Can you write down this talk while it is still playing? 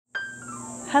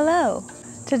Hello!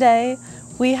 Today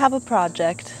we have a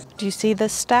project. Do you see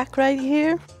this stack right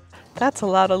here? That's a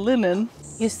lot of linen.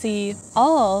 You see,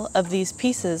 all of these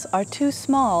pieces are too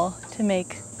small to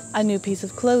make a new piece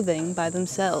of clothing by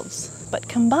themselves. But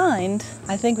combined,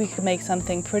 I think we could make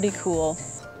something pretty cool.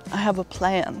 I have a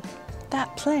plan.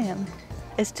 That plan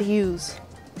is to use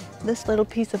this little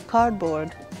piece of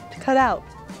cardboard to cut out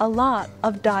a lot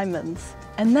of diamonds.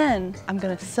 And then I'm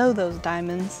gonna sew those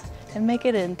diamonds and make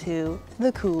it into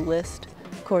the coolest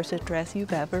corset dress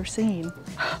you've ever seen.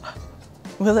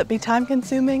 Will it be time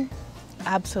consuming?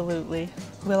 Absolutely.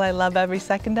 Will I love every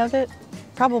second of it?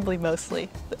 Probably mostly.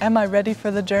 Am I ready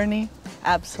for the journey?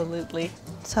 Absolutely.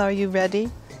 So are you ready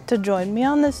to join me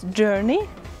on this journey?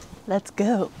 Let's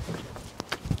go.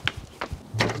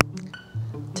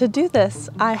 To do this,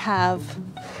 I have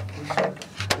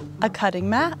a cutting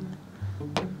mat,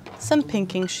 some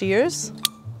pinking shears,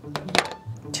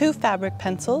 2 fabric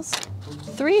pencils,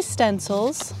 3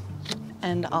 stencils,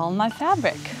 and all my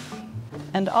fabric.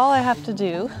 And all I have to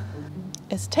do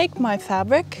is take my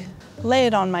fabric, lay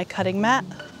it on my cutting mat,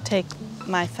 take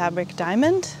my fabric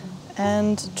diamond,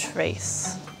 and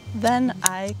trace. Then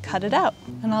I cut it out,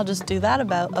 and I'll just do that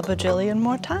about a bajillion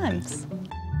more times.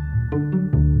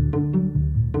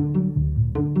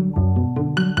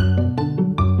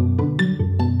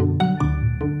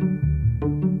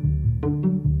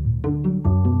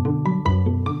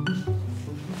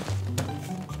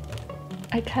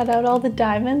 I cut out all the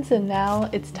diamonds and now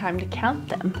it's time to count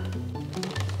them.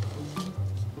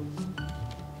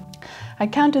 I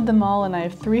counted them all and I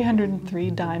have 303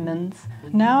 diamonds.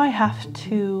 Now I have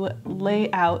to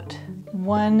lay out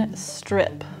 1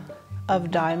 strip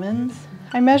of diamonds.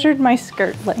 I measured my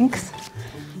skirt length,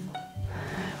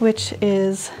 which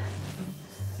is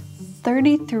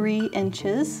 33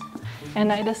 inches,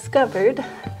 and I discovered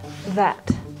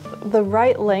that the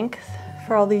right length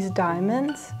for all these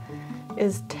diamonds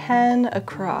is 10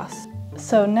 across.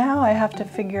 So now I have to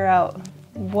figure out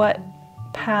what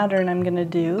pattern I'm gonna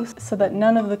do so that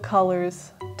none of the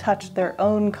colors touch their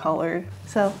own color.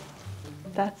 So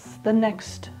that's the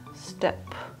next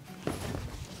step.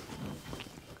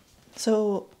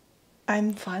 So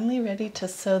I'm finally ready to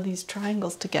sew these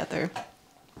triangles together.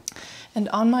 And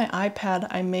on my iPad,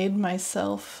 I made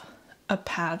myself a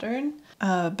pattern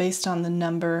based on the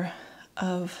number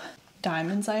of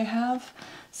diamonds I have.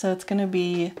 So it's gonna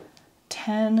be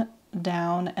 10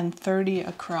 down and 30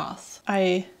 across.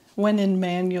 I went in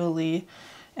manually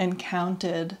and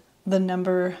counted the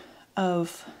number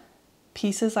of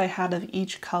pieces I had of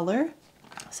each color.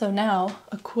 So now,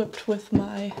 equipped with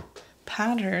my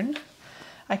pattern,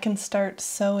 I can start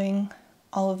sewing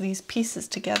all of these pieces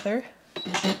together.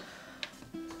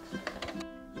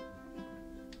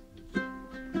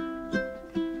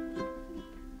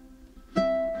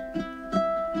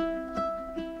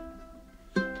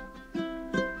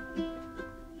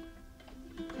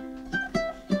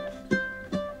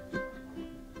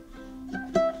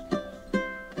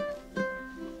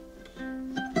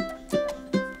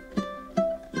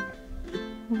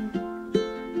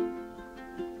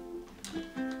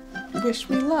 Wish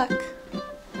me luck.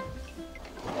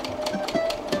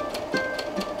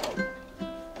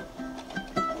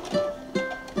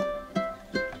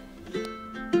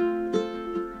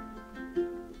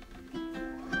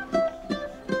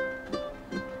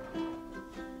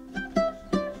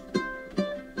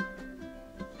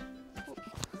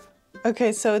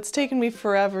 Okay, so it's taken me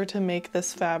forever to make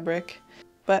this fabric,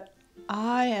 but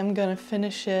I am gonna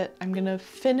finish it. I'm gonna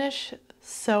finish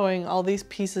sewing all these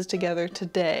pieces together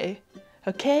today.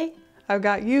 Okay? I've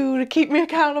got you to keep me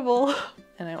accountable.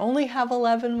 And I only have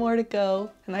 11 more to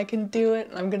go, and I can do it,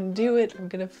 and I'm gonna do it. I'm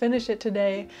gonna finish it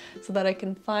today so that I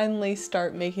can finally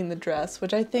start making the dress,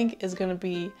 which I think is gonna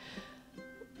be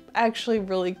actually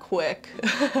really quick.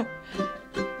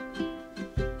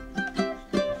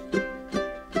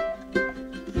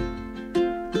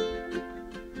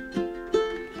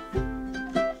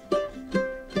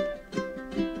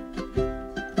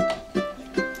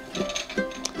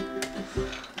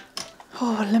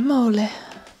 Holy moly.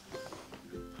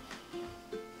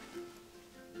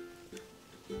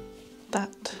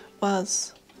 That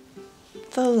was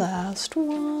the last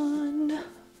one.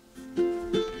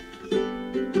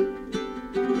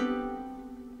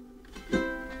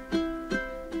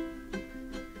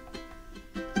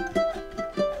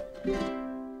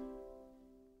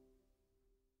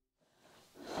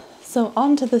 So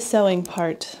on to the sewing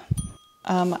part.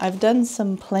 I've done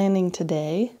some planning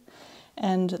today.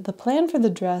 And the plan for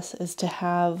the dress is to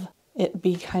have it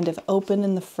be kind of open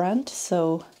in the front.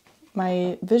 So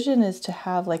my vision is to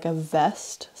have like a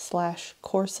vest slash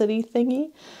corset-y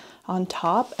thingy on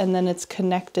top, and then it's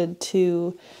connected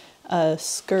to a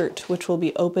skirt which will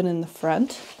be open in the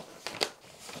front.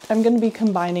 I'm going to be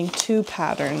combining two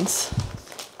patterns.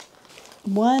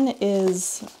 One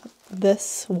is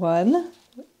this one.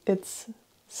 It's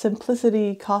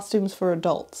Simplicity Costumes for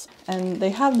Adults, and they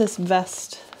have this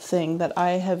vest thing that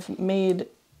I have made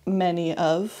many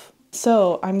of.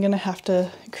 So I'm gonna have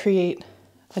to create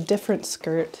a different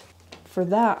skirt. For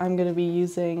that, I'm gonna be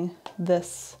using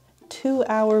this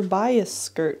 2-hour bias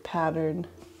skirt pattern.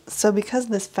 So because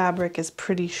this fabric is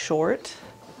pretty short,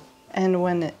 and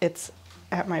when it's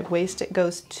at my waist, it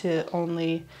goes to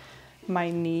only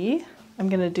my knee, I'm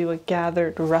gonna do a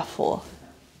gathered ruffle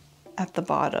at the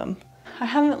bottom. I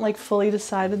haven't like fully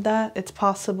decided that. It's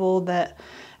possible that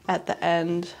at the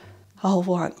end I'll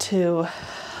want to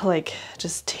like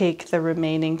just take the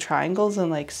remaining triangles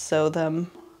and like sew them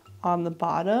on the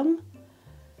bottom,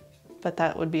 but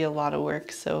that would be a lot of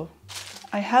work. So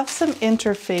I have some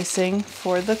interfacing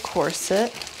for the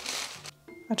corset.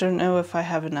 I don't know if I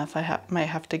have enough. Might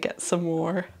have to get some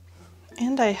more.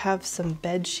 And I have some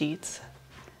bed sheets.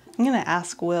 I'm gonna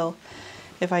ask Will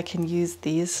if I can use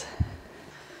these.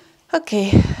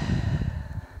 Okay.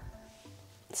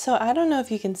 So I don't know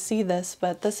if you can see this,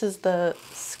 but this is the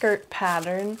skirt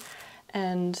pattern,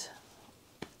 and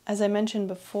as I mentioned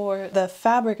before, the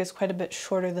fabric is quite a bit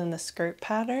shorter than the skirt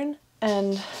pattern,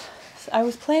 and I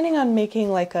was planning on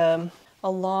making like a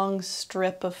long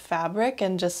strip of fabric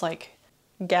and just like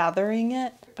gathering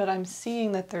it, but I'm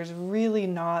seeing that there's really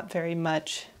not very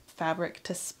much fabric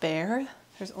to spare.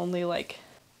 There's only like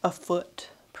a foot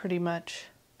pretty much.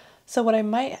 So what I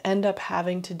might end up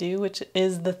having to do, which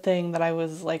is the thing that I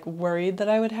was like worried that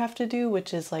I would have to do,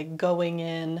 which is like going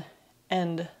in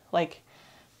and like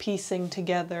piecing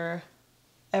together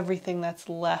everything that's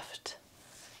left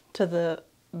to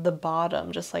the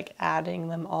bottom, just like adding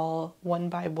them all one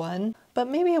by one. But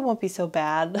maybe it won't be so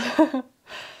bad.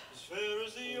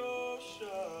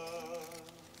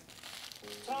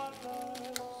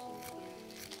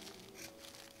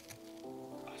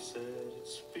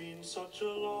 Such a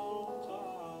long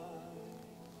time.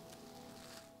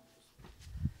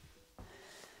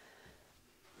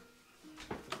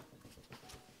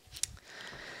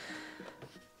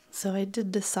 So I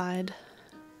did decide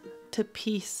to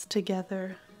piece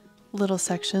together little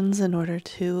sections in order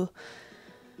to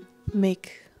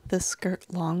make the skirt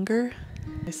longer.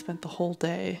 I spent the whole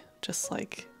day just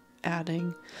like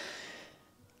adding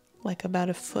like about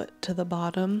a foot to the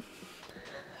bottom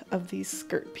of these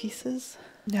skirt pieces.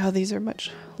 Now these are much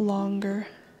longer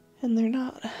and they're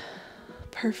not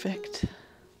perfect,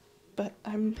 but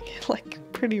I'm like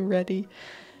pretty ready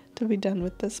to be done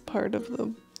with this part of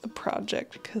the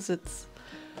project because it's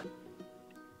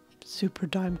super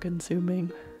time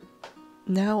consuming.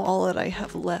 Now all that I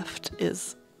have left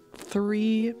is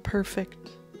 3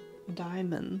 perfect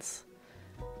diamonds,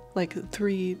 like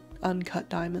 3 uncut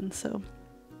diamonds. So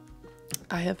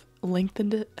I have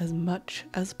lengthened it as much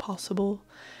as possible,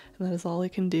 and that is all I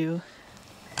can do.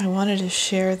 I wanted to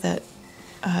share that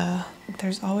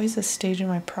there's always a stage in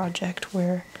my project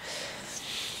where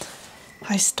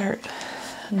I start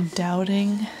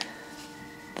doubting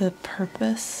the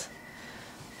purpose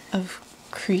of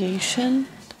creation,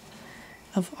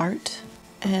 of art,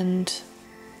 and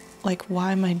like,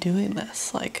 why am I doing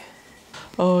this? Like,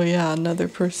 oh yeah, another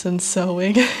person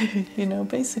sewing. You know,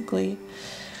 basically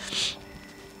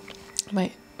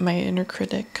my inner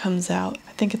critic comes out.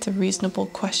 I think it's a reasonable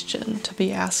question to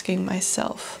be asking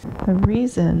myself. The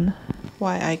reason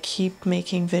why I keep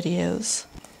making videos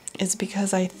is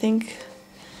because I think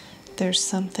there's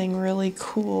something really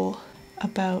cool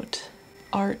about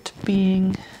art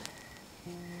being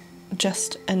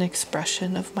just an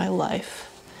expression of my life.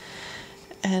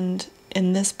 And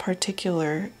in this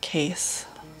particular case,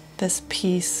 this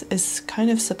piece is kind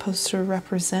of supposed to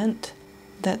represent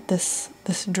that this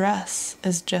dress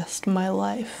is just my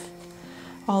life.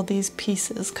 All these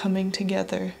pieces coming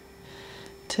together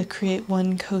to create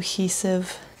one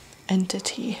cohesive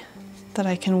entity that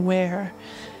I can wear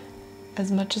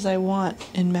as much as I want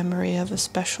in memory of a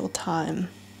special time.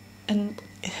 And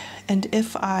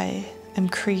if I am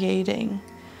creating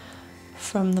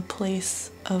from the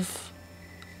place of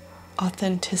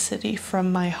authenticity,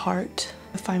 from my heart,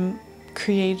 if I'm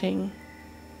creating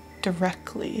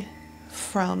directly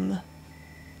from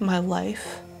my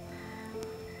life,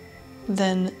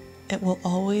 then it will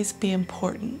always be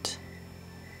important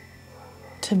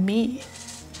to me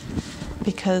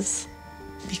because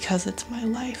it's my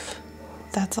life.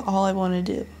 That's all I want to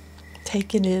do.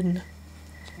 Take it in.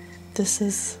 This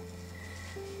is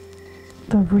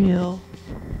the real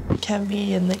Kemi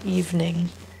in the evening.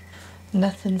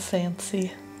 Nothing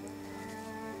fancy.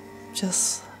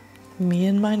 Just me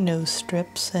and my nose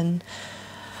strips and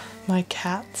my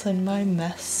cats and my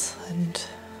mess and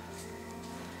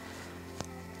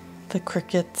the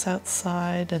crickets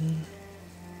outside, and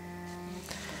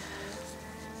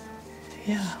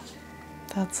yeah,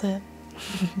 that's it.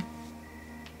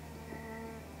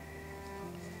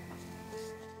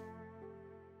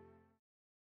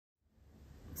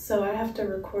 So I have to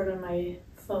record on my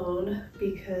phone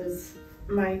because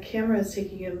my camera is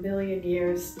taking a million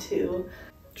years to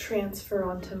transfer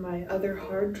onto my other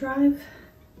hard drive.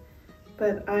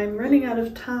 But I'm running out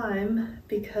of time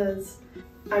because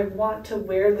I want to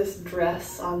wear this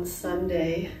dress on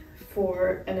Sunday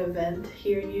for an event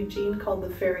here in Eugene called the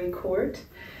Ferry Court.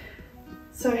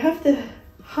 So I have to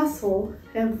hustle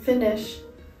and finish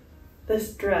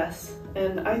this dress,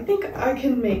 and I think I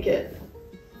can make it.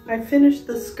 I finished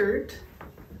the skirt.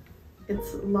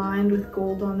 It's lined with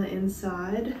gold on the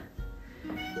inside.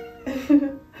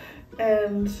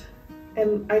 and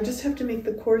I just have to make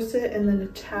the corset and then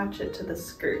attach it to the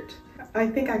skirt. I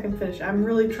think I can finish it. I'm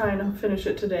really trying to finish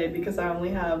it today because I only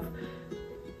have,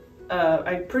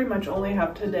 I pretty much only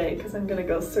have today because I'm gonna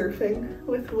go surfing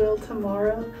with Will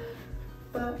tomorrow.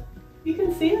 But you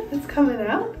can see it, it's coming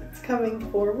out, it's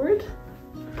coming forward.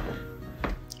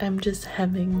 I'm just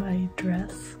hemming my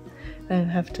dress. I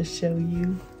have to show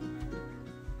you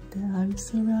that I'm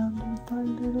surrounded by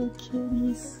little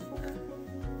kitties.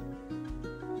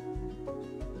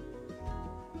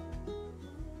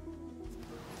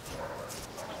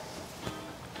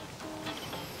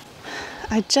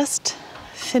 I just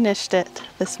finished it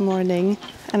this morning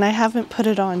and I haven't put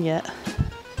it on yet.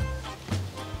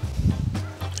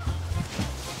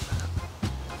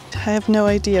 I have no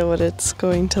idea what it's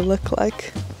going to look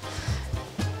like.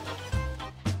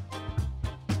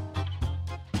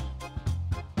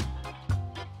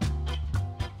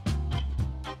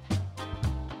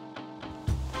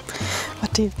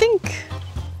 What do you think?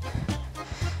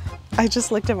 I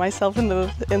just looked at myself in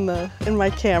my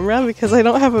camera because I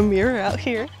don't have a mirror out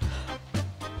here.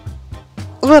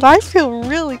 But I feel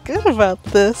really good about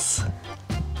this.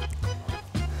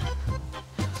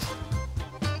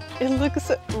 It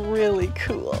looks really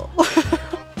cool.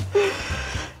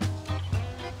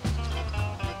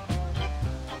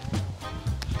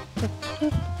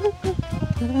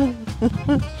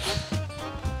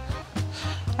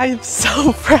 I am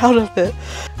so proud of it.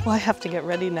 Well, I have to get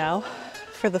ready now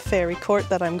for the ferry court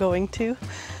that I'm going to.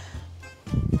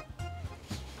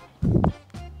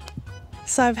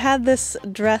 So I've had this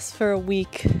dress for a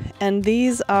week, and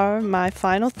these are my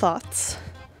final thoughts.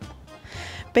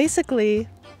 Basically,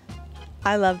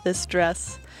 I love this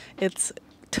dress. It's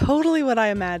totally what I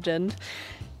imagined,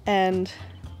 and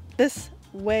this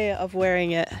way of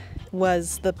wearing it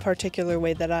was the particular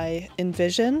way that I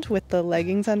envisioned with the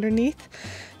leggings underneath,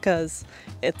 because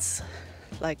it's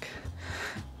like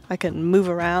I can move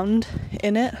around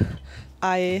in it.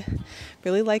 I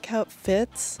really like how it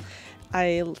fits.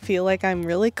 I feel like I'm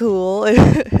really cool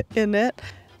in it.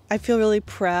 I feel really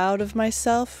proud of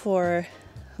myself for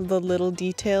the little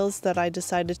details that I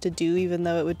decided to do, even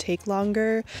though it would take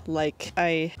longer. Like,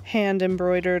 I hand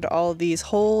embroidered all these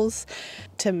holes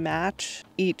to match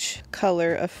each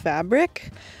color of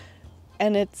fabric,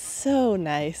 and it's so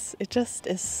nice. It just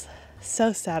is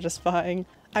so satisfying.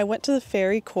 I went to the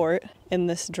ferry court in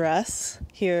this dress.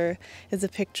 Here is a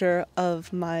picture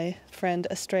of my friend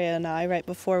Estrella and I right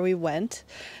before we went,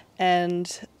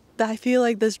 and I feel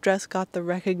like this dress got the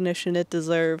recognition it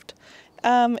deserved.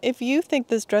 If you think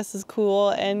this dress is cool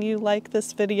and you like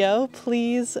this video,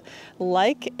 please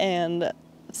like and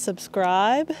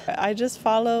subscribe. I just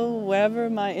follow wherever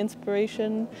my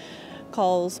inspiration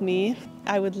calls me.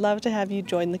 I would love to have you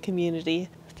join the community.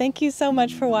 Thank you so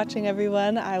much for watching,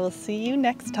 everyone. I will see you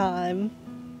next time.